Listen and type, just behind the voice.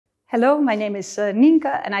Hello, my name is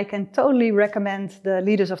Nienke and I can totally recommend the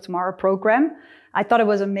Leaders of Tomorrow program. I thought it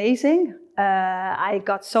was amazing. I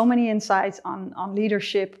got so many insights on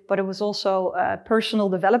leadership, but it was also a personal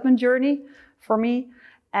development journey for me.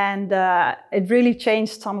 And it really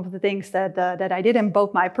changed some of the things that I did in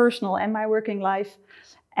both my personal and my working life.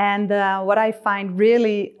 And what I find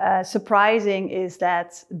really surprising is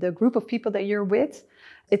that the group of people that you're with,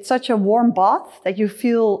 it's such a warm bath that you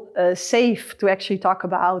feel safe to actually talk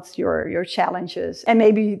about your challenges and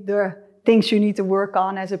maybe the things you need to work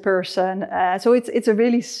on as a person. So it's a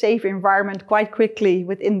really safe environment quite quickly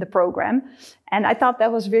within the program. And I thought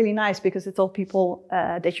that was really nice because it's all people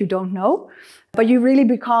that you don't know, but you really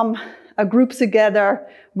become a group together,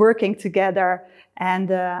 working together. And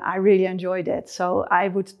I really enjoyed it. So I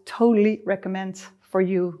would totally recommend for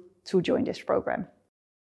you to join this program.